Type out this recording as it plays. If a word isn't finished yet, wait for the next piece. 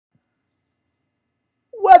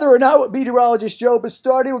whether or not what meteorologist Joe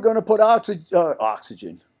Bastardi, we're going to put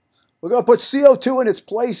oxygen. We're going to put CO2 in its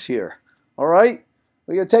place here. All right?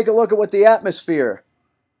 We're going to take a look at what the atmosphere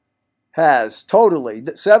has totally.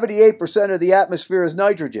 78% of the atmosphere is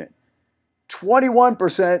nitrogen.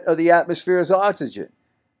 21% of the atmosphere is oxygen.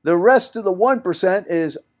 The rest of the 1%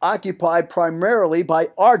 is occupied primarily by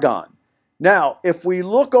argon. Now, if we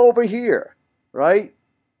look over here, right,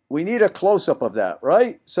 we need a close-up of that,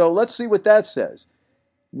 right? So let's see what that says.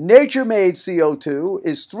 Nature-made CO2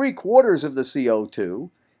 is 3/4 of the CO2.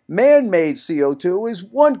 Man-made CO2 is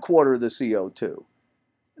 1/4 of the CO2.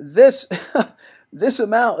 This, this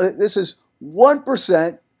is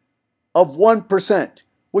 1% of 1%,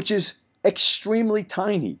 which is extremely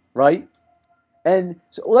tiny, right? And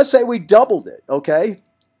so let's say we doubled it, okay?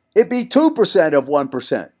 It'd be 2% of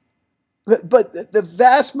 1%. But the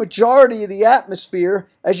vast majority of the atmosphere,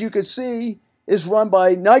 as you can see, is run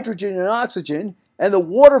by nitrogen and oxygen, and the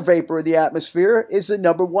water vapor of the atmosphere is the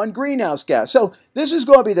 #1 greenhouse gas. So this is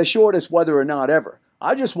going to be the shortest whether or not ever.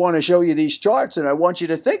 I just want to show you these charts, and I want you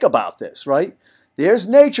to think about this, right? There's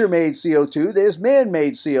nature-made CO2, there's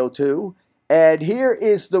man-made CO2, and here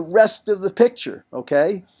is the rest of the picture,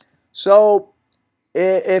 okay? So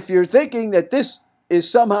if you're thinking that this is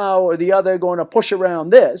somehow or the other going to push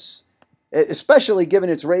around this, especially given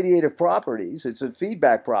its radiative properties, its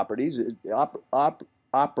feedback properties, it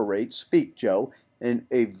operates, speak, Joe, in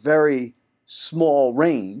a very small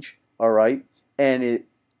range, all right, and at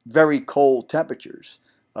very cold temperatures.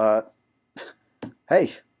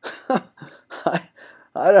 Hey,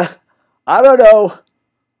 I don't know,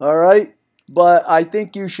 all right, but I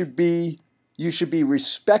think you should be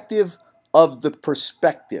respective of the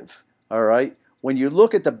perspective, all right? When you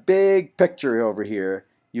look at the big picture over here,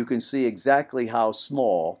 you can see exactly how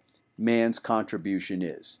small man's contribution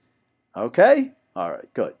is. Okay? All right,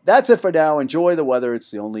 good. That's it for now. Enjoy the weather.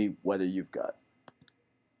 It's the only weather you've got.